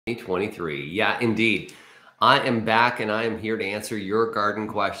2023. Yeah, indeed. I am back and I am here to answer your garden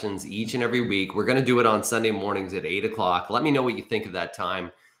questions each and every week. We're going to do it on Sunday mornings at 8 o'clock. Let me know what you think of that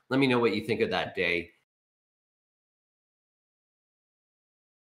time. Let me know what you think of that day.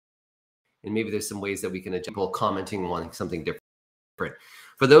 And maybe there's some ways that we can adjust people commenting on something different.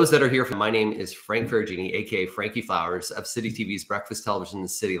 For those that are here, my name is Frank Ferragini, aka Frankie Flowers of City TV's Breakfast Television, The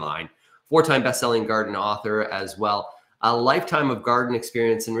City Line, four-time best-selling garden author as well. A lifetime of garden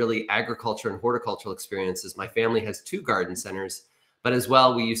experience and really agriculture and horticultural experiences. My family has 2 garden centers, but as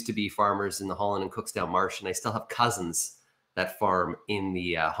well, we used to be farmers in the Holland and Cooksdown Marsh, and I still have cousins that farm in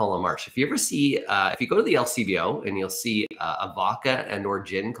the Holland Marsh. If you ever see, if you go to the LCBO and you'll see a vodka and or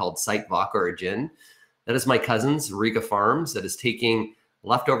gin called Sight Vodka or Gin, that is my cousin's Riga Farms that is taking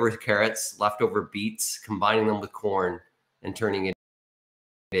leftover carrots, leftover beets, combining them with corn and turning it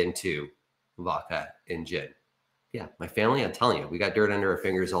into vodka and gin. Yeah, my family, I'm telling you, we got dirt under our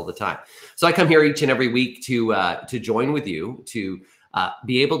fingers all the time. So I come here each and every week to join with you, to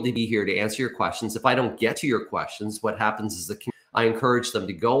be able to be here to answer your questions. If I don't get to your questions, what happens is I encourage them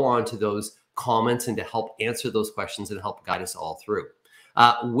to go on to those comments and to help answer those questions and help guide us all through.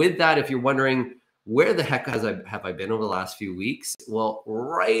 With that, if you're wondering, where the heck have I been over the last few weeks? Well,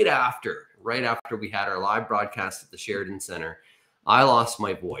 right after we had our live broadcast at the Sheridan Center, I lost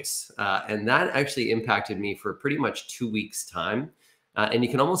my voice. And that actually impacted me for pretty much 2 weeks' time. And you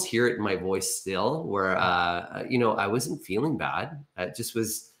can almost hear it in my voice still where, you know, I wasn't feeling bad. I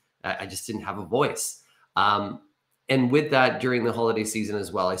just didn't have a voice. And with that, during the holiday season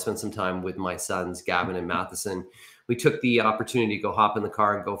as well, I spent some time with my sons, Gavin and Matheson. We took the opportunity to go hop in the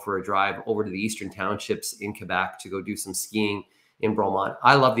car and go for a drive over to the Eastern Townships in Quebec to go do some skiing in Bromont.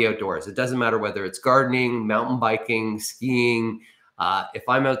 I love the outdoors. It doesn't matter whether it's gardening, mountain biking, skiing. If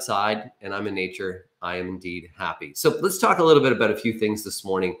I'm outside and I'm in nature, I am indeed happy. So let's talk a little bit about a few things this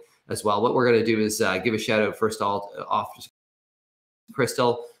morning as well. What we're going to do is give a shout out first off to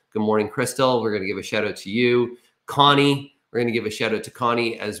Crystal. Good morning, Crystal. We're going to give a shout out to you. Connie, we're going to give a shout out to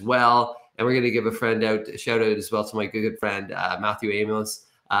Connie as well. And we're going to give a shout out as well to my good friend, Matthew Amos,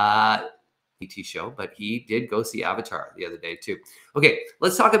 ET show, but he did go see Avatar the other day too. Okay,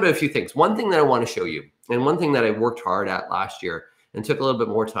 let's talk about a few things. One thing that I want to show you, and one thing that I worked hard at last year and took a little bit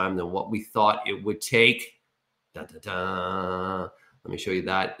more time than what we thought it would take. Dun, dun, dun. Let me show you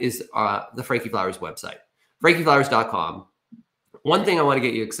that, is the Frankie Flowers website, frankieflowers.com. One thing I want to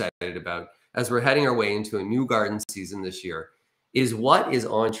get you excited about as we're heading our way into a new garden season this year is what is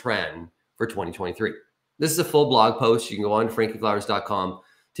on trend for 2023. This is a full blog post. You can go on frankieflowers.com,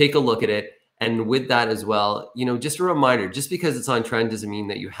 take a look at it. And with that as well, you know, just a reminder, just because it's on trend doesn't mean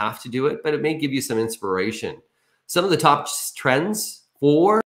that you have to do it, but it may give you some inspiration. Some of the top trends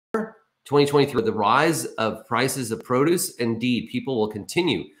for 2023, the rise of prices of produce. Indeed, people will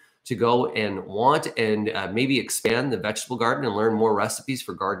continue to go and want and maybe expand the vegetable garden and learn more recipes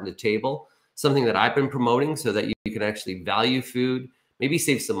for garden to table. Something that I've been promoting so that you can actually value food, maybe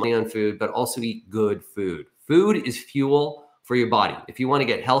save some money on food, but also eat good food. Food is fuel for your body. If you want to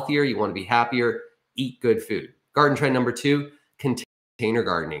get healthier, you want to be happier, eat good food. Garden trend number 2, container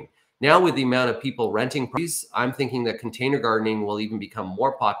gardening. Now with the amount of people renting properties, I'm thinking that container gardening will even become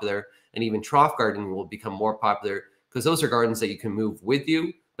more popular, and even trough gardening will become more popular because those are gardens that you can move with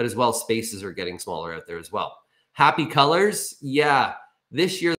you, but as well, spaces are getting smaller out there as well. Happy colors. Yeah.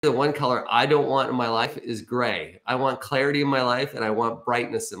 This year, the one color I don't want in my life is gray. I want clarity in my life and I want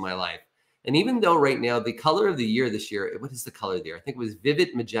brightness in my life. And even though right now the color of the year this year, what is the color of the year? I think it was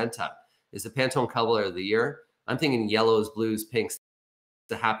Vivid Magenta is the Pantone color of the year. I'm thinking yellows, blues, pinks,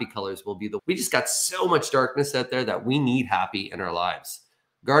 the happy colors will be we just got so much darkness out there that we need happy in our lives.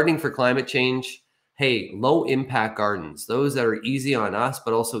 Gardening for climate change. Hey, low impact gardens, those that are easy on us,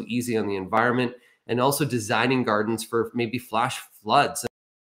 but also easy on the environment, and also designing gardens for maybe flash floods,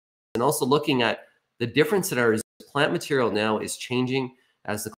 and also looking at the difference in our plant material now is changing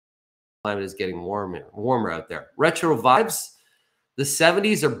as the climate is getting warmer out there. Retro vibes, the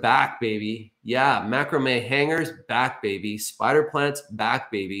 70s are back, baby. Yeah, macrame hangers, back, baby. Spider plants,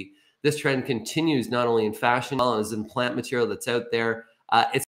 back, baby. This trend continues not only in fashion, as well as in plant material that's out there.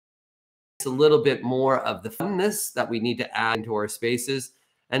 It's a little bit more of the funness that we need to add into our spaces.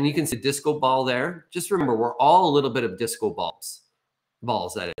 And you can see disco ball there. Just remember, we're all a little bit of disco balls,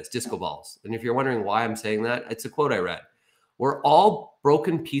 that is, disco balls. And if you're wondering why I'm saying that, it's a quote I read. We're all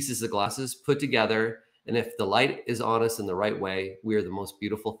broken pieces of glasses put together. And if the light is on us in the right way, we are the most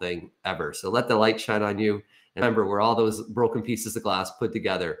beautiful thing ever. So let the light shine on you. And remember, we're all those broken pieces of glass put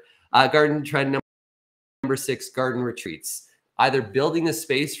together. Garden trend number 6, garden retreats. Either building a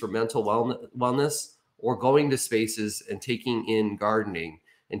space for mental wellness or going to spaces and taking in gardening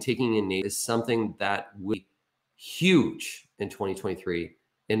and taking in nature is something that will be huge in 2023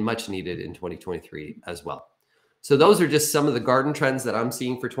 and much needed in 2023 as well. So those are just some of the garden trends that I'm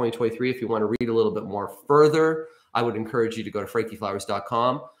seeing for 2023. If you want to read a little bit more further, I would encourage you to go to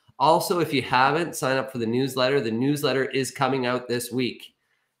frankieflowers.com. Also, if you haven't, sign up for the newsletter. The newsletter is coming out this week,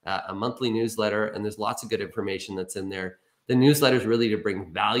 a monthly newsletter, and there's lots of good information that's in there. The newsletter is really to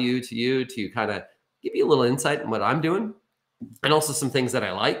bring value to you, to kind of give you a little insight in what I'm doing, and also some things that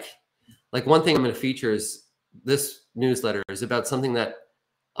I like. Like one thing I'm going to feature is this newsletter is about something that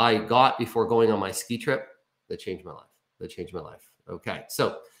I got before going on my ski trip that changed my life. Okay,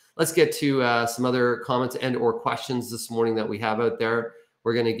 so let's get to some other comments and or questions this morning that we have out there.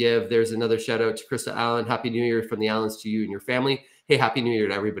 We're going to give, there's another shout out to Krista Allen. Happy New Year from the Allens to you and your family. Hey, Happy New Year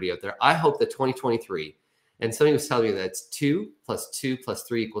to everybody out there. I hope that 2023, and somebody was telling me that it's 2 + 2 +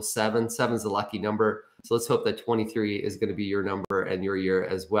 3 = 7. 7 is a lucky number. So let's hope that 23 is going to be your number and your year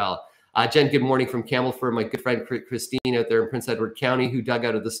as well. Jen, good morning from Campbellford. My good friend Christine out there in Prince Edward County who dug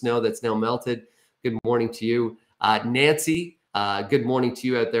out of the snow that's now melted. Good morning to you. Nancy, good morning to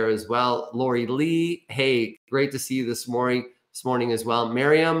you out there as well. Lori Lee, hey, great to see you this morning as well.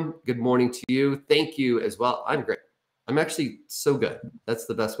 Miriam, good morning to you. Thank you as well. I'm great. I'm actually so good. That's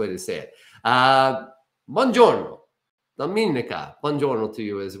the best way to say it. Buongiorno. Dominica, buongiorno to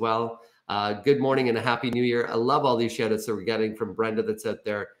you as well. Good morning and a happy new year. I love all these shout outs that we're getting from Brenda that's out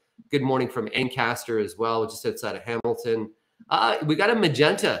there. Good morning from Ancaster as well, just outside of Hamilton. We got a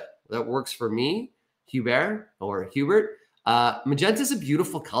magenta that works for me, Hubert. Magenta is a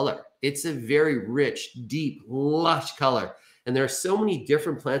beautiful color. It's a very rich, deep, lush color. And there are so many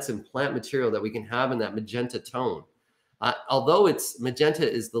different plants and plant material that we can have in that magenta tone. Although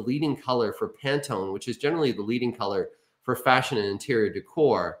magenta is the leading color for Pantone, which is generally the leading color for fashion and interior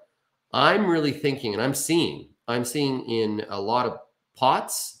decor, I'm really thinking, and I'm seeing in a lot of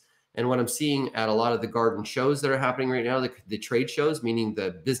pots, and what I'm seeing at a lot of the garden shows that are happening right now, the trade shows, meaning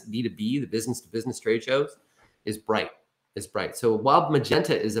the B2B, the business to business trade shows, is bright. So while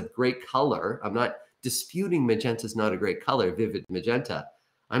magenta is a great color, I'm not disputing magenta is not a great color, vivid magenta.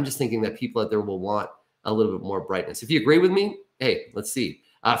 I'm just thinking that people out there will want a little bit more brightness. If you agree with me, hey, let's see.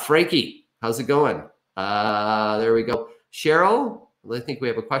 Frankie, how's it going? There we go. Cheryl, I think we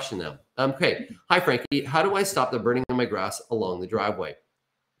have a question now. Okay. Hi, Frankie. How do I stop the burning of my grass along the driveway?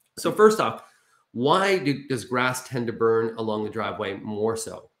 So first off, why does grass tend to burn along the driveway more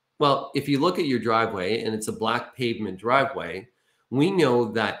so? Well, if you look at your driveway and it's a black pavement driveway, we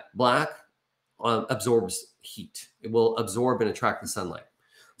know that black absorbs heat. It will absorb and attract the sunlight.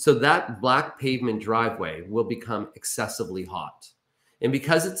 So that black pavement driveway will become excessively hot. And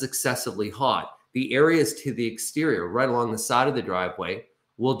because it's excessively hot, the areas to the exterior, right along the side of the driveway,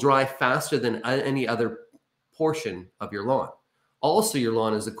 will dry faster than any other portion of your lawn. Also, your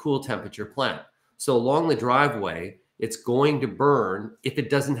lawn is a cool temperature plant. So along the driveway, it's going to burn if it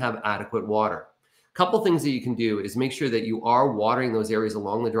doesn't have adequate water. A couple things that you can do is make sure that you are watering those areas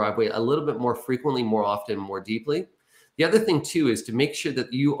along the driveway a little bit more frequently, more often, more deeply. The other thing too is to make sure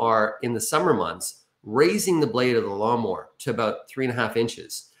that you are, in the summer months, raising the blade of the lawnmower to about 3.5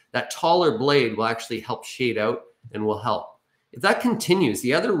 inches. That taller blade will actually help shade out and will help. If that continues,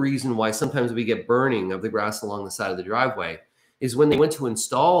 the other reason why sometimes we get burning of the grass along the side of the driveway is when they went to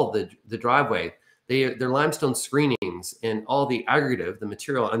install the driveway, their limestone screenings and all the aggregate, the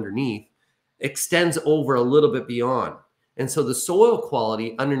material underneath, extends over a little bit beyond. And so the soil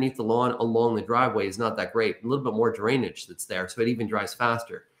quality underneath the lawn along the driveway is not that great. A little bit more drainage that's there, so it even dries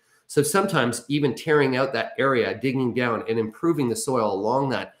faster. So sometimes even tearing out that area, digging down and improving the soil along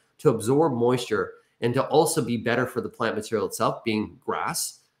that to absorb moisture and to also be better for the plant material itself, being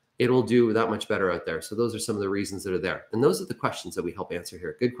grass, it'll do that much better out there. So those are some of the reasons that are there. And those are the questions that we help answer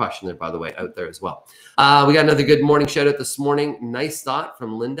here. Good question there, by the way, out there as well. We got another good morning shout out this morning. Nice thought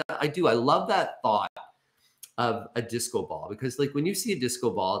from Linda. I love that thought of a disco ball, because like when you see a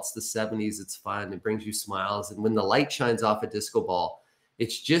disco ball, it's the 70s, it's fun, it brings you smiles. And when the light shines off a disco ball,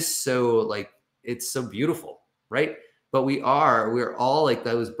 it's just so like, it's so beautiful, right? But we're all like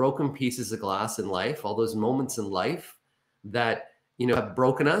those broken pieces of glass in life, all those moments in life that, have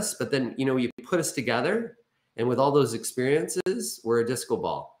broken us, but then, you put us together, and with all those experiences, we're a disco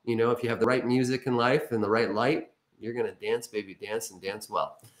ball. If you have the right music in life and the right light, you're going to dance, baby, dance, and dance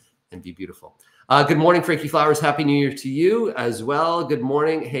well and be beautiful. Good morning, Frankie Flowers. Happy New Year to you as well. Good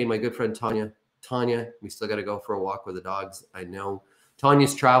morning. Hey, my good friend, Tanya, we still got to go for a walk with the dogs. I know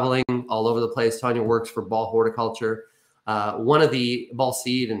Tanya's traveling all over the place. Tanya works for Ball Horticulture, one of the Ball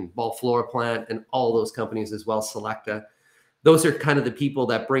Seed and Ball Flora Plant and all those companies as well, Selecta. Those are kind of the people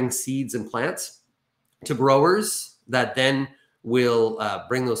that bring seeds and plants to growers that then will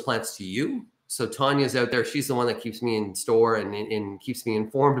bring those plants to you. So Tanya's out there. She's the one that keeps me in store and keeps me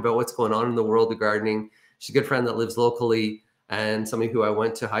informed about what's going on in the world of gardening. She's a good friend that lives locally and somebody who I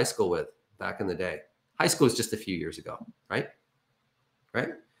went to high school with back in the day. High school was just a few years ago, right? Right?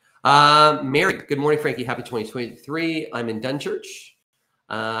 Mary, good morning, Frankie. Happy 2023. I'm in Dunchurch,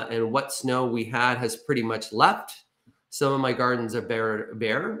 and what snow we had has pretty much left. Some of my gardens are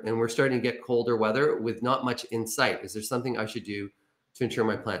bare, and we're starting to get colder weather with not much in sight. Is there something I should do to ensure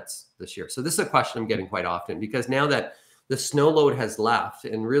my plants this year? So this is a question I'm getting quite often, because now that the snow load has left,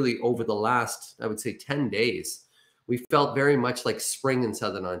 and really over the last, I would say 10 days, we felt very much like spring in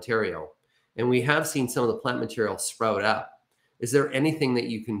Southern Ontario, and we have seen some of the plant material sprout up. Is there anything that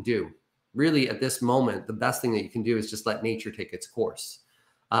you can do? Really, at this moment, the best thing that you can do is just let nature take its course.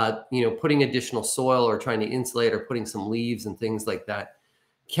 Putting additional soil or trying to insulate or putting some leaves and things like that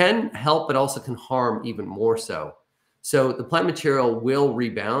can help, but also can harm even more so. So the plant material will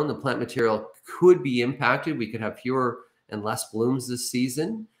rebound. The plant material could be impacted. We could have fewer and less blooms this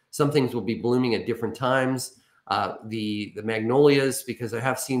season. Some things will be blooming at different times. The magnolias, because I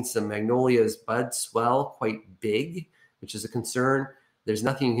have seen some magnolias bud swell quite big, which is a concern. There's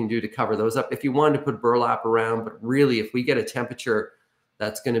nothing you can do to cover those up. If you wanted to put burlap around, but really if we get a temperature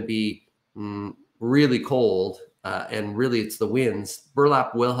that's going to be really cold and really it's the winds,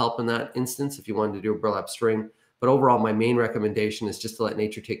 burlap will help in that instance if you wanted to do a burlap string. But overall, my main recommendation is just to let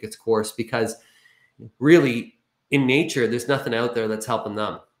nature take its course, because really in nature, there's nothing out there that's helping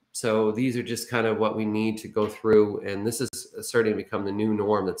them. So these are just kind of what we need to go through. And this is starting to become the new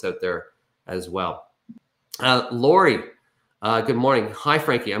norm that's out there as well. Lori, good morning. Hi,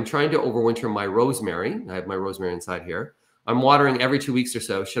 Frankie. I'm trying to overwinter my rosemary. I have my rosemary inside here. I'm watering every 2 weeks or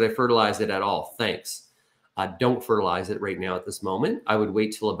so. Should I fertilize it at all? Thanks. Don't fertilize it right now at this moment. I would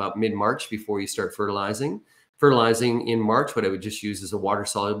wait till about mid-March before you start fertilizing. Fertilizing in March, what I would just use is a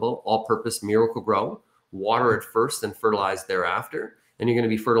water-soluble, all-purpose Miracle-Gro. Water it first and fertilize thereafter. And you're going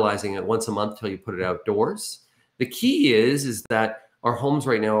to be fertilizing it once a month till you put it outdoors. The key is that our homes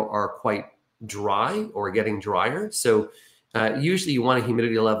right now are quite dry or getting drier. So usually you want a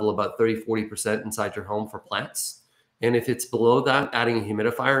humidity level about 30–40% inside your home for plants. And if it's below that, adding a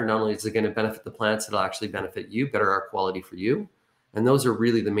humidifier, not only is it going to benefit the plants, it'll actually benefit you, better air quality for you. And those are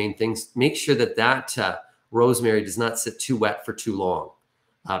really the main things. Make sure that rosemary does not sit too wet for too long,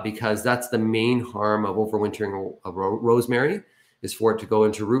 because that's the main harm of overwintering a rosemary, is for it to go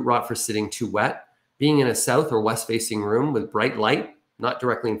into root rot for sitting too wet. Being in a south or west facing room with bright light, not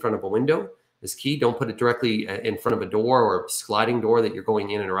directly in front of a window, is key. Don't put it directly in front of a door or a sliding door that you're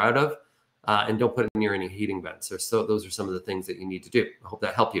going in and out of, and don't put it near any heating vents. So those are some of the things that you need to do. I hope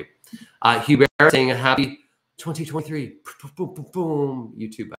that helped you. Hubert saying a happy 2023. Boom, boom, boom, boom.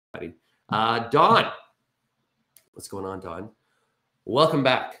 You too, buddy. Dawn. What's going on, Dawn? Welcome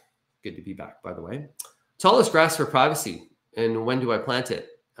back. Good to be back, by the way. Tallest grass for privacy, and when do I plant it?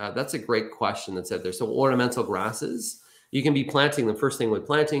 That's a great question that's out there. So ornamental grasses, you can be planting them first thing with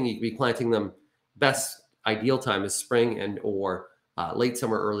planting. You can be planting them, best ideal time is spring and or late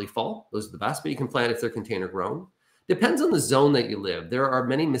summer, early fall. Those are the best, but you can plant if they're container grown. Depends on the zone that you live. There are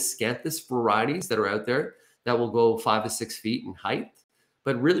many miscanthus varieties that are out there that will go 5 to 6 feet in height.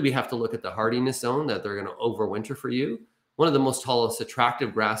 But really, we have to look at the hardiness zone that they're going to overwinter for you. One of the most tallest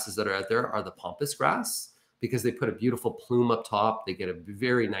attractive grasses that are out there are the pampas grass, because they put a beautiful plume up top. They get a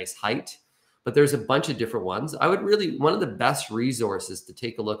very nice height. But there's a bunch of different ones. I would really, one of the best resources to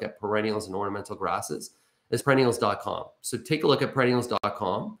take a look at perennials and ornamental grasses is perennials.com. So take a look at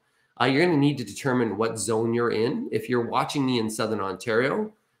perennials.com. You're going to need to determine what zone you're in. If you're watching me in Southern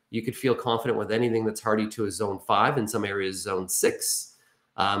Ontario, you could feel confident with anything that's hardy to a zone 5, in some areas zone 6.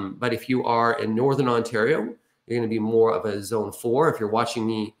 But if you are in Northern Ontario, you're going to be more of a zone 4. If you're watching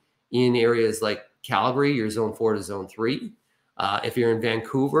me in areas like Calgary, you're zone 4 to zone 3. If you're in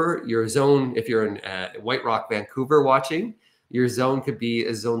Vancouver, if you're in White Rock, Vancouver watching, your zone could be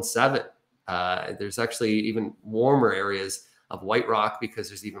a zone 7. There's actually even warmer areas of White Rock because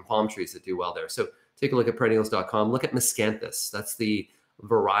there's even palm trees that do well there. So take a look at perennials.com. Look at miscanthus. That's the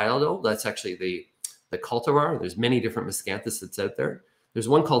varietal. That's actually the cultivar. There's many different miscanthus that's out there. There's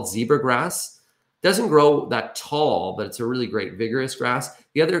one called zebra grass. Doesn't grow that tall, but it's a really great vigorous grass.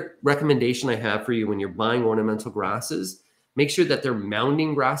 The other recommendation I have for you when you're buying ornamental grasses, make sure that they're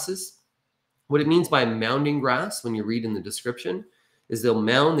mounding grasses. What it means by mounding grass, when you read in the description, is they'll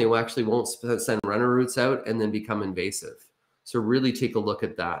mound, they actually won't send runner roots out and then become invasive. So really take a look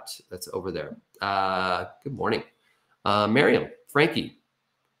at that. That's over there. Good morning. Miriam, Frankie,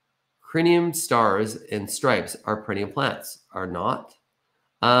 crinium stars and stripes are perennial plants, are not.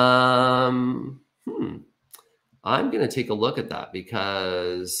 I'm going to take a look at that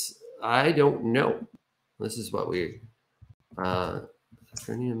because I don't know. This is what we,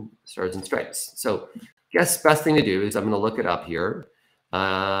 Saturnium Stars and Stripes. So guess best thing to do is I'm going to look it up here.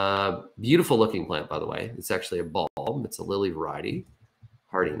 Beautiful looking plant, by the way. It's actually a bulb. It's a lily variety.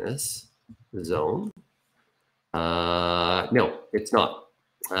 Hardiness zone. No, it's not.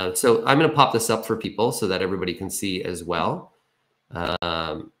 So I'm going to pop this up for people so that everybody can see as well.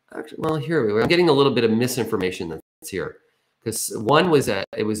 Actually, well, here we are. I'm getting a little bit of misinformation that's here, because one was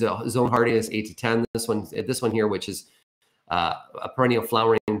it was a zone hardiness 8 to 10. This one here, which is a perennial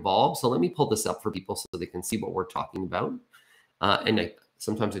flowering bulb. So let me pull this up for people so they can see what we're talking about. And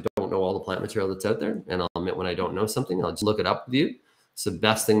sometimes I don't know all the plant material that's out there, and I'll admit when I don't know something, I'll just look it up with you. It's the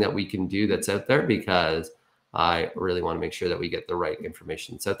best thing that we can do that's out there, because I really want to make sure that we get the right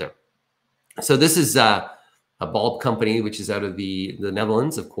information that's out there. So this is a bulb company, which is out of the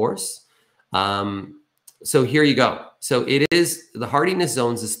Netherlands, of course. So here you go. So it is, the hardiness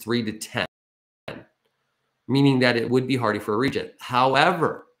zones is 3 to 10, meaning that it would be hardy for a region.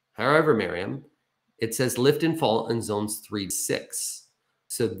 However, Miriam, it says lift and fall in zones 3 to 6.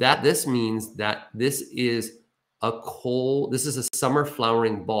 So this means that this is a summer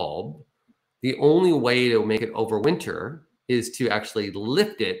flowering bulb. The only way to make it over winter is to actually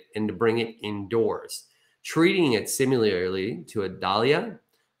lift it and to bring it indoors. Treating it similarly to a dahlia,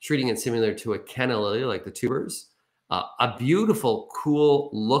 treating it similar to a canna lily, like the tubers, a beautiful, cool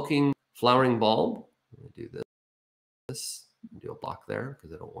looking flowering bulb. I'm gonna do this, do a block there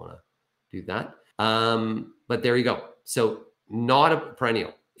because I don't want to do that. But there you go. So not a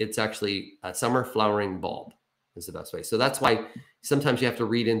perennial. It's actually a summer flowering bulb is the best way. So that's why sometimes you have to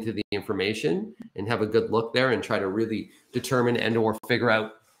read into the information and have a good look there and try to really determine and or figure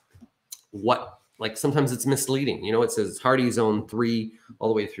out what, like sometimes it's misleading. You know, it says hardy zone 3 all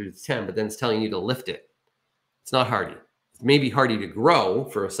the way through to 10, but then it's telling you to lift it. It's not hardy. It may be hardy to grow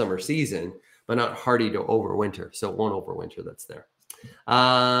for a summer season, but not hardy to overwinter. So it won't overwinter. That's there.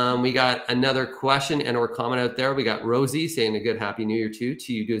 We got another question and or comment out there. We got Rosie saying a good happy new year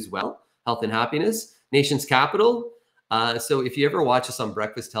to you as well. Health and happiness. Nation's capital. So if you ever watch us on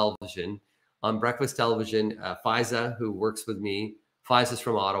breakfast television, Faiza, who works with me, Faiza's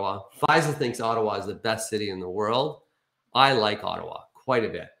from Ottawa. Faiza thinks Ottawa is the best city in the world. I like Ottawa quite a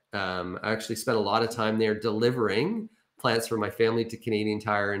bit. I actually spent a lot of time there delivering plants for my family to Canadian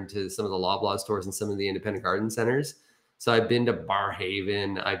Tire and to some of the Loblaw stores and some of the independent garden centers. So I've been to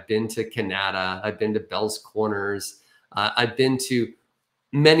Barhaven, I've been to Canada, I've been to Bell's Corners, I've been to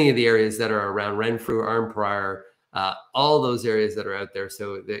many of the areas that are around Renfrew, Arnprior, all those areas that are out there.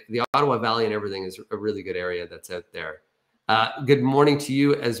 So the Ottawa Valley and everything is a really good area that's out there. Good morning to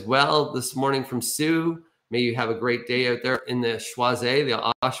you as well this morning from Sue. May you have a great day out there in the Choisey,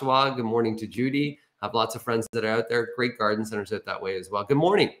 the Oshawa. Good morning to Judy. I have lots of friends that are out there. Great garden centers out that way as well. Good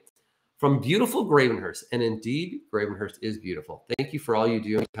morning from beautiful Gravenhurst. And indeed, Gravenhurst is beautiful. Thank you for all you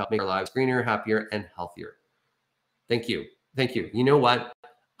do to help make our lives greener, happier, and healthier. Thank you. Thank you. You know what?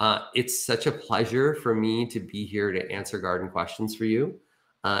 It's such a pleasure for me to be here to answer garden questions for you.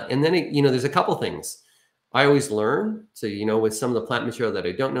 And then, there's a couple things. I always learn. So, with some of the plant material that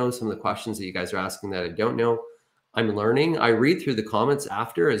I don't know, some of the questions that you guys are asking that I don't know, I'm learning. I read through the comments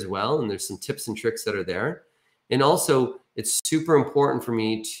after as well, and there's some tips and tricks that are there. And also, it's super important for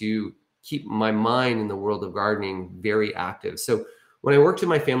me to keep my mind in the world of gardening very active. So when I worked in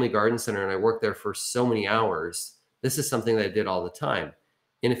my family garden center and I worked there for so many hours, this is something that I did all the time.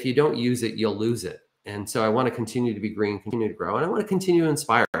 And if you don't use it, you'll lose it. And so I want to continue to be green, continue to grow, and I want to continue to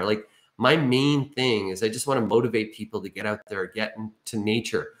inspire. Like, my main thing is I just want to motivate people to get out there, get into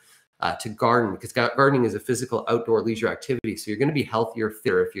nature, to garden, because gardening is a physical outdoor leisure activity. So you're going to be healthier,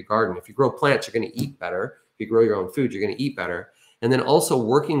 fitter if you garden. If you grow plants, you're going to eat better. If you grow your own food, you're going to eat better. And then also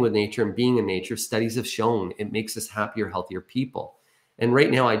working with nature and being in nature, studies have shown it makes us happier, healthier people. And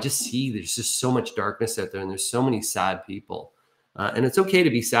right now I just see there's just so much darkness out there and there's so many sad people. And it's okay to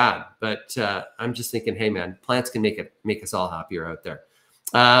be sad, but I'm just thinking, hey man, plants can make us all happier out there.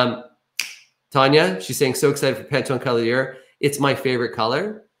 Tanya, she's saying, so excited for Pantone color of the year. It's my favorite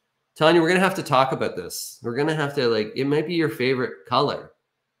color. Tanya, we're going to have to talk about this. We're going to have to, it might be your favorite color,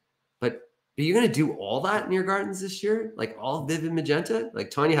 but are you going to do all that in your gardens this year? Like all vivid magenta?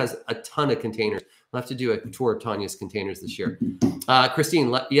 Like Tanya has a ton of containers. We'll have to do a tour of Tanya's containers this year.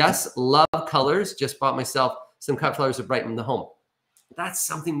 Christine, yes, love colors. Just bought myself some cut flowers to brighten the home. That's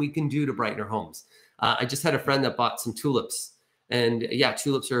something we can do to brighten our homes. I just had a friend that bought some tulips, and yeah,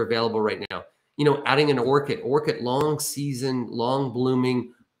 tulips are available right now. Adding an orchid, long season, long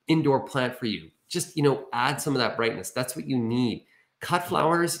blooming indoor plant for you. Just, add some of that brightness. That's what you need. Cut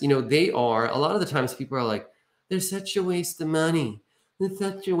flowers, they are, a lot of the times people are like, They're such a waste of money. They're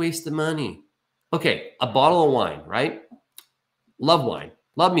such a waste of money. Okay, a bottle of wine, right? Love wine.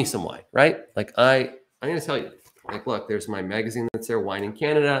 Love me some wine, right? Like I'm going to tell you, like, look, there's my magazine that's there, Wine in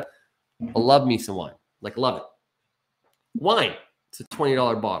Canada. I love me some wine. Like, love it. Wine, it's a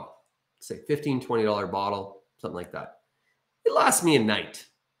 $20 bottle. Say $15, $20 bottle, something like that. It lasts me a night.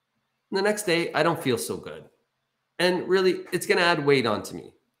 And the next day, I don't feel so good. And really, it's going to add weight onto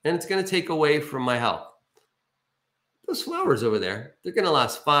me. And it's going to take away from my health. Those flowers over there, they're going to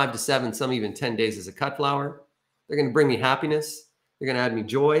last 5 to 7, some even 10 days as a cut flower. They're going to bring me happiness. They're going to add me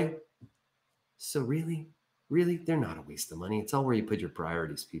joy. So really, they're not a waste of money. It's all where you put your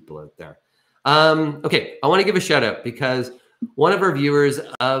priorities, people out there. Okay, I want to give a shout out because one of our viewers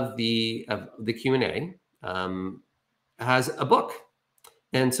of the Q&A has a book.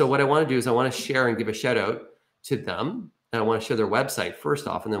 And so what I want to do is I want to share and give a shout out to them. And I want to show their website first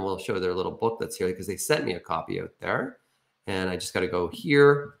off, and then we'll show their little book that's here because they sent me a copy out there. And I just got to go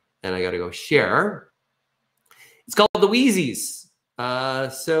here and I got to go share. It's called The Wheezies.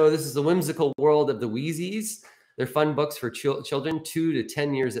 So this is the whimsical world of the Wheezies. They're fun books for children 2 to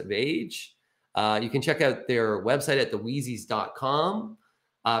 10 years of age. You can check out their website at thewheezies.com.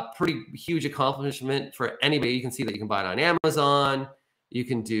 Pretty huge accomplishment for anybody. You can see that you can buy it on Amazon. You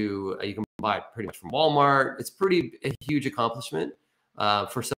can buy it pretty much from Walmart. It's a huge accomplishment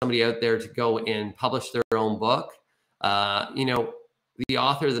for somebody out there to go and publish their own book. You know, the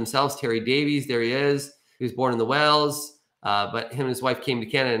author themselves, Terry Davies, there he is. He was born in the Wells, but him and his wife came to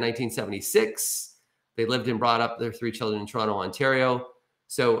Canada in 1976. They lived and brought up their 3 children in Toronto, Ontario.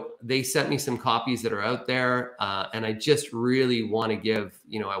 So they sent me some copies that are out there. And I just really want to give,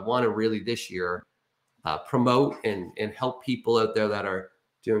 I want to really this year promote and help people out there that are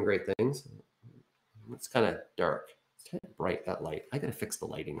doing great things. It's kind of dark. It's kind of bright, that light. I got to fix the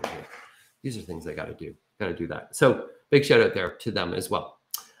lighting in here. These are things I got to do. Got to do that. So big shout out there to them as well.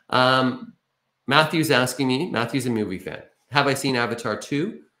 Matthew's asking me, Matthew's a movie fan. Have I seen Avatar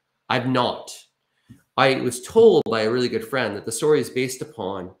 2? I've not. I was told by a really good friend that the story is based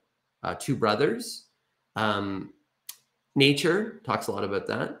upon 2 brothers. Nature talks a lot about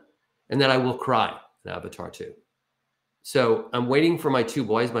that. And then I will cry in Avatar 2. So I'm waiting for my 2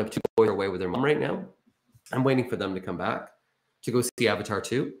 boys. My 2 boys are away with their mom right now. I'm waiting for them to come back to go see Avatar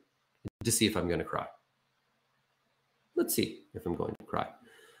 2 to see if I'm going to cry. Let's see if I'm going to cry.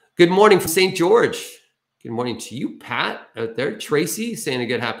 Good morning from St. George. Good morning to you, Pat, out there. Tracy saying a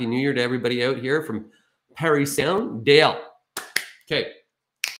good Happy New Year to everybody out here from Perry Sound. Dale. Okay.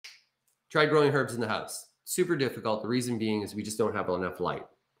 Try growing herbs in the house. Super difficult. The reason being is we just don't have enough light,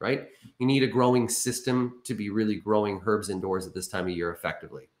 right? You need a growing system to be really growing herbs indoors at this time of year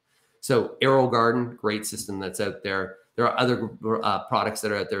effectively. So Arrow Garden, great system that's out there. There are other products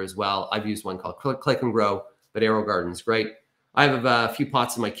that are out there as well. I've used one called Click and Grow, but Arrow Garden is great. I have a few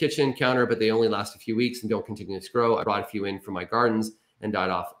pots in my kitchen counter, but they only last a few weeks and don't continue to grow. I brought a few in from my gardens and died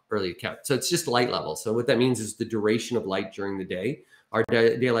off early. So it's just light level. So what that means is the duration of light during the day. Our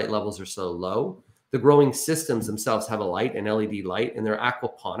daylight levels are so low. The growing systems themselves have a light, an LED light, and they're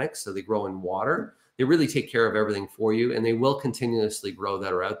aquaponics, so they grow in water. They really take care of everything for you, and they will continuously grow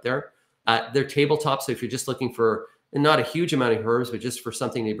that are out there. They're tabletop, so if you're just looking for, and not a huge amount of herbs, but just for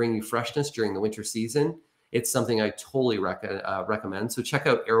something to bring you freshness during the winter season, it's something I totally recommend. So check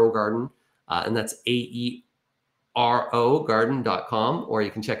out Arrow Garden, and that's AERO garden.com, or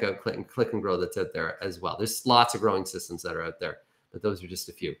you can check out Click and Grow that's out there as well. There's lots of growing systems that are out there, but those are just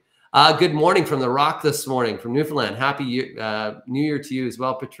a few. Good morning from the Rock this morning from Newfoundland. Happy New Year to you as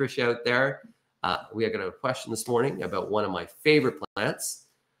well, Patricia out there. We got a question this morning about one of my favorite plants,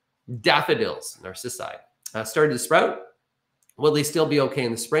 daffodils, narcissi. Started to sprout. Will they still be okay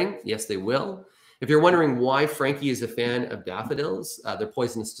in the spring? Yes, they will. If you're wondering why Frankie is a fan of daffodils, they're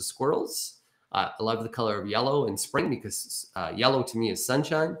poisonous to squirrels. I love the color of yellow in spring because yellow to me is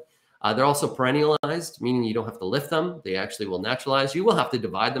sunshine. They're also perennialized, meaning you don't have to lift them. They actually will naturalize. You will have to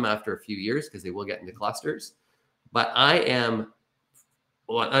divide them after a few years because they will get into clusters. But I'm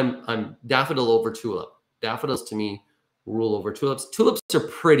daffodil over tulip. Daffodils to me rule over tulips. Tulips are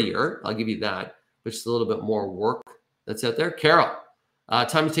prettier, I'll give you that, but just a little bit more work that's out there. Carol,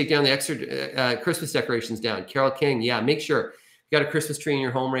 time to take down the extra Christmas decorations down. Carol King, yeah, make sure you got a Christmas tree in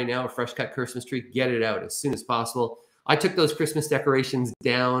your home right now, a fresh cut Christmas tree, get it out as soon as possible. I took those Christmas decorations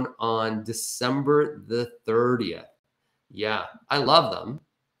down on December the 30th. Yeah, I love them.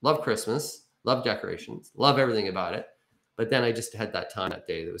 Love Christmas. Love decorations. Love everything about it. But then I just had that time that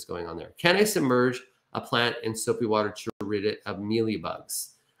day that was going on there. Can I submerge a plant in soapy water to rid it of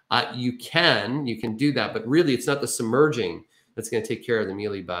mealybugs? You can do that, but really it's not the submerging that's going to take care of the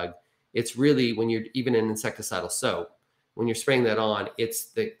mealybug. it's really when you're even in insecticidal soap, when you're spraying that on, it's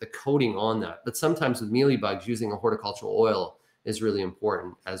the coating on that. But sometimes with mealybugs, using a horticultural oil is really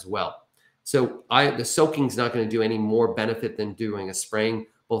important as well. So the soaking is not going to do any more benefit than doing a spraying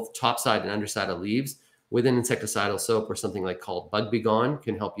both top side and underside of leaves with an insecticidal soap, or something like called Bug Be Gone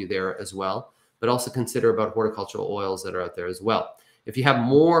can help you there as well. But also consider about horticultural oils that are out there as well. If you have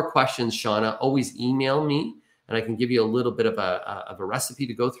more questions, Shauna, always email me and I can give you a little bit of a recipe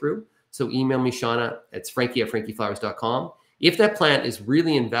to go through. So email me, Shauna. It's frankie@frankieflowers.com. If that plant is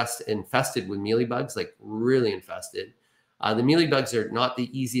really infested with mealybugs, like really infested, the mealybugs are not the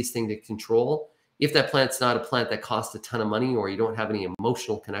easiest thing to control. If that plant's not a plant that costs a ton of money or you don't have any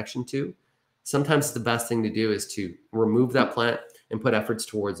emotional connection to, sometimes the best thing to do is to remove that plant and put efforts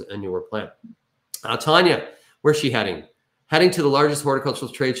towards a newer plant. Tanya, where's she heading? Heading to the largest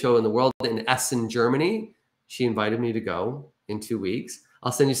horticultural trade show in the world in Essen, Germany. She invited me to go in 2 weeks.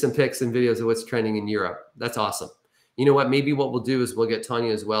 I'll send you some pics and videos of what's trending in Europe. That's awesome. You know what? Maybe what we'll do is we'll get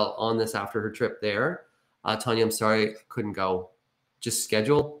Tanya as well on this after her trip there. Tanya, I'm sorry, I couldn't go. Just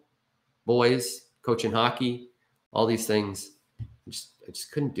schedule, boys, coaching hockey, all these things. I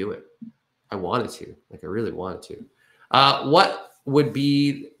just couldn't do it. I wanted to, like I really wanted to. What would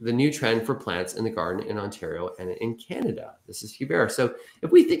be the new trend for plants in the garden in Ontario and in Canada? This is Hubert. So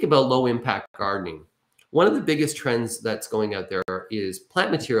if we think about low impact gardening, one of the biggest trends that's going out there is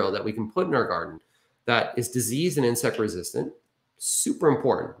plant material that we can put in our garden that is disease and insect resistant. Super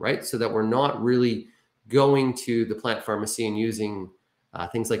important, right? So that we're not really going to the plant pharmacy and using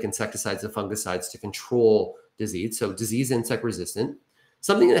things like insecticides and fungicides to control disease. So disease, insect resistant,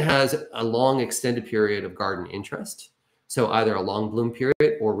 something that has a long extended period of garden interest. So either a long bloom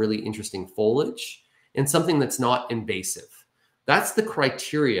period or really interesting foliage, and something that's not invasive. That's the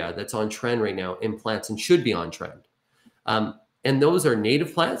criteria that's on trend right now in plants and should be on trend. And those are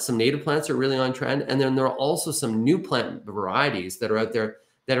native plants. Some native plants are really on trend. And then there are also some new plant varieties that are out there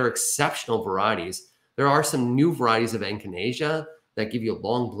that are exceptional varieties. There are some new varieties of echinacea that give you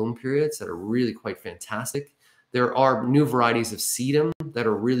long bloom periods that are really quite fantastic. There are new varieties of sedum that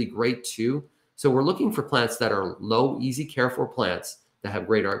are really great too. So we're looking for plants that are low, easy care for plants that have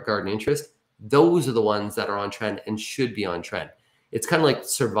great garden interest. Those are the ones that are on trend and should be on trend. It's kind of like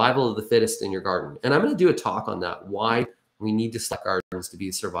survival of the fittest in your garden. And I'm going to do a talk on that, why we need to select gardens to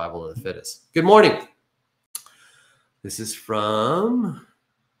be survival of the fittest. Good morning. This is from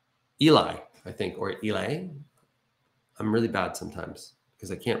Eli, I think, or Eli. I'm really bad sometimes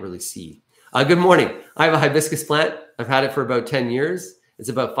because I can't really see. Good morning. I have a hibiscus plant. I've had it for about 10 years. It's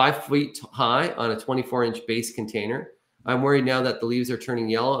about 5 feet high on a 24-inch base container. I'm worried now that the leaves are turning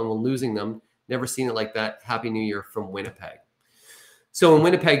yellow and we're losing them. Never seen it like that. Happy New Year from Winnipeg. So in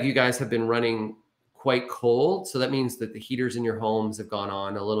Winnipeg, you guys have been running quite cold. So that means that the heaters in your homes have gone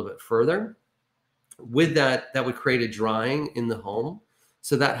on a little bit further. With that, that would create a drying in the home.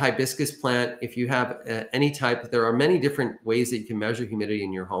 So that hibiscus plant, if you have any type, there are many different ways that you can measure humidity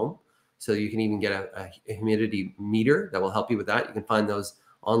in your home. So you can even get a humidity meter that will help you with that. You can find those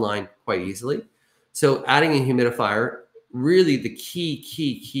online quite easily. So adding a humidifier, really the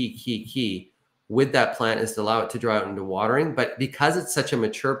key with that plant is to allow it to dry out into watering. But because it's such a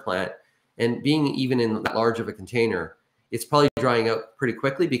mature plant and being even in that large of a container, it's probably drying out pretty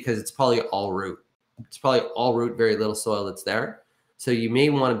quickly because it's probably all root. It's probably all root, very little soil that's there. So you may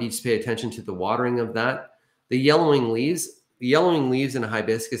want to just pay attention to the watering of that. The yellowing leaves in a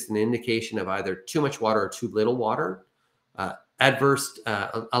hibiscus is an indication of either too much water or too little water. Adverse,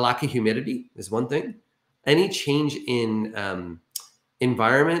 a lack of humidity is one thing. Any change in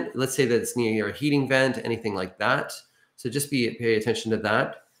environment, let's say that it's near a heating vent, anything like that. So just pay attention to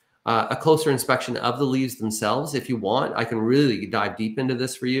that. A closer inspection of the leaves themselves. If you want, I can really dive deep into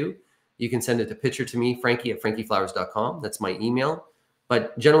this for you. You can send a picture to me, Frankie@frankieflowers.com. That's my email.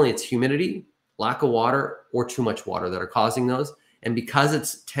 But generally it's humidity, lack of water, or too much water that are causing those. And because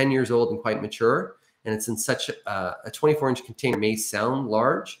it's 10 years old and quite mature, and it's in such a 24-inch container may sound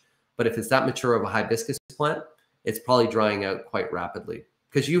large, but if it's that mature of a hibiscus plant, it's probably drying out quite rapidly.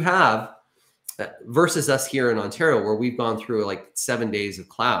 Because you have, versus us here in Ontario, where we've gone through like 7 days of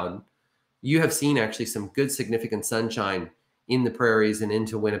cloud, you have seen actually some good significant sunshine in the prairies and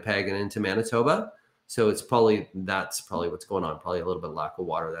into Winnipeg and into Manitoba. So that's probably what's going on. Probably a little bit lack of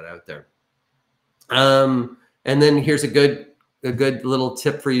water that out there. And then here's a good little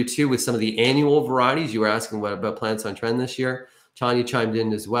tip for you too with some of the annual varieties. You were asking what about plants on trend this year. Tanya chimed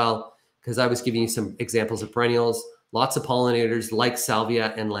in as well because I was giving you some examples of perennials. Lots of pollinators like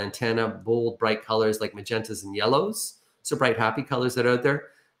salvia and lantana, bold, bright colors like magentas and yellows. So bright, happy colors that are out there.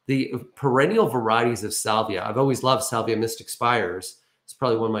 The perennial varieties of salvia, I've always loved Salvia Mystic Spires. It's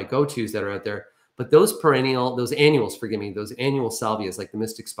probably one of my go-tos that are out there. But those annuals, those annual salvias like the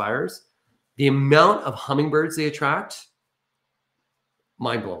Mystic Spires, the amount of hummingbirds they attract,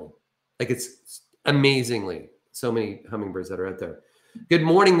 mind-blowing. Like it's amazingly so many hummingbirds that are out there. Good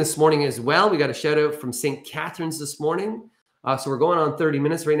morning this morning as well. We got a shout out from St. Catharines this morning. So we're going on 30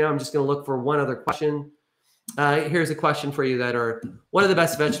 minutes right now. I'm just going to look for one other question. Here's a question for you that are, what are the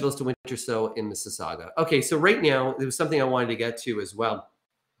best vegetables to winter sow in Mississauga? Okay, so right now, there was something I wanted to get to as well,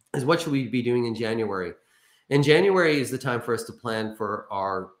 is what should we be doing in January? And January is the time for us to plan for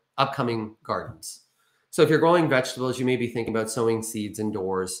our upcoming gardens. So if you're growing vegetables, you may be thinking about sowing seeds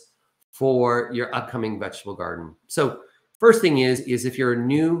indoors for your upcoming vegetable garden. So first thing is if you're a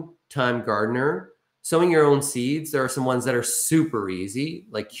new time gardener, sowing your own seeds, there are some ones that are super easy,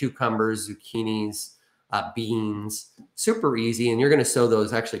 like cucumbers, zucchinis, beans, super easy. And you're going to sow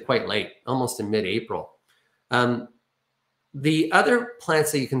those actually quite late, almost in mid-April. The other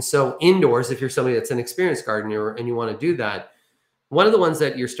plants that you can sow indoors, if you're somebody that's an experienced gardener and you want to do that, one of the ones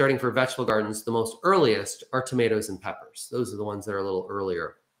that you're starting for vegetable gardens the most earliest are tomatoes and peppers. Those are the ones that are a little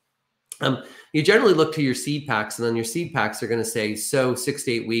earlier. You generally look to your seed packs, and then your seed packs are going to say sow 6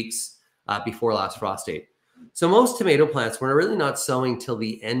 to 8 weeks before last frost date. So most tomato plants, we're really not sowing till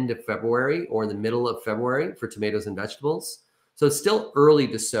the end of February or the middle of February for tomatoes and vegetables. So it's still early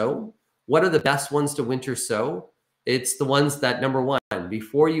to sow. What are the best ones to winter sow? It's the ones that, number one,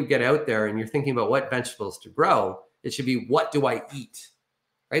 before you get out there and you're thinking about what vegetables to grow, it should be, what do I eat?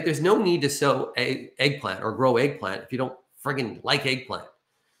 Right? There's no need to sow eggplant or grow eggplant if you don't friggin' like eggplant.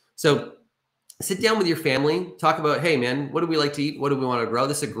 So sit down with your family, talk about, hey man, what do we like to eat? What do we want to grow?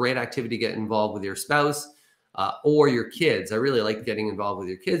 This is a great activity to get involved with your spouse or your kids. I really like getting involved with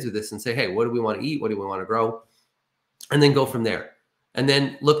your kids with this and say, hey, what do we want to eat? What do we want to grow? And then go from there. And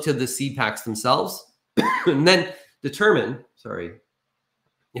then look to the seed packs themselves and then determine,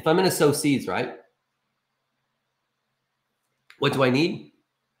 if I'm going to sow seeds, right? What do I need?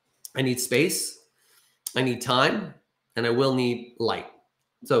 I need space, I need time, and I will need light.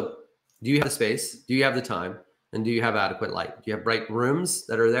 So do you have the space? Do you have the time? And do you have adequate light? Do you have bright rooms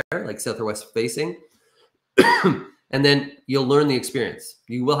that are there, like south or west facing? And then you'll learn the experience.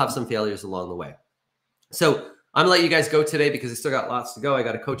 You will have some failures along the way. So I'm gonna let you guys go today because I still got lots to go. I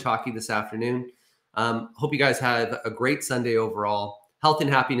got to coach hockey this afternoon. Hope you guys have a great Sunday overall. Health and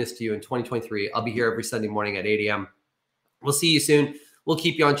happiness to you in 2023. I'll be here every Sunday morning at 8 a.m. We'll see you soon. We'll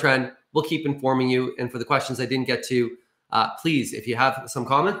keep you on trend. We'll keep informing you. And for the questions I didn't get to, please, if you have some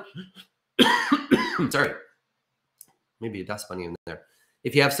comment, sorry, maybe a dust bunny in there.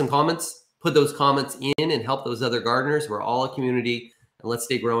 If you have some comments, put those comments in and help those other gardeners. We're all a community, and let's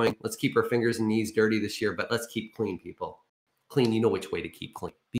stay growing. Let's keep our fingers and knees dirty this year, but let's keep clean, people. Clean, you know which way to keep clean.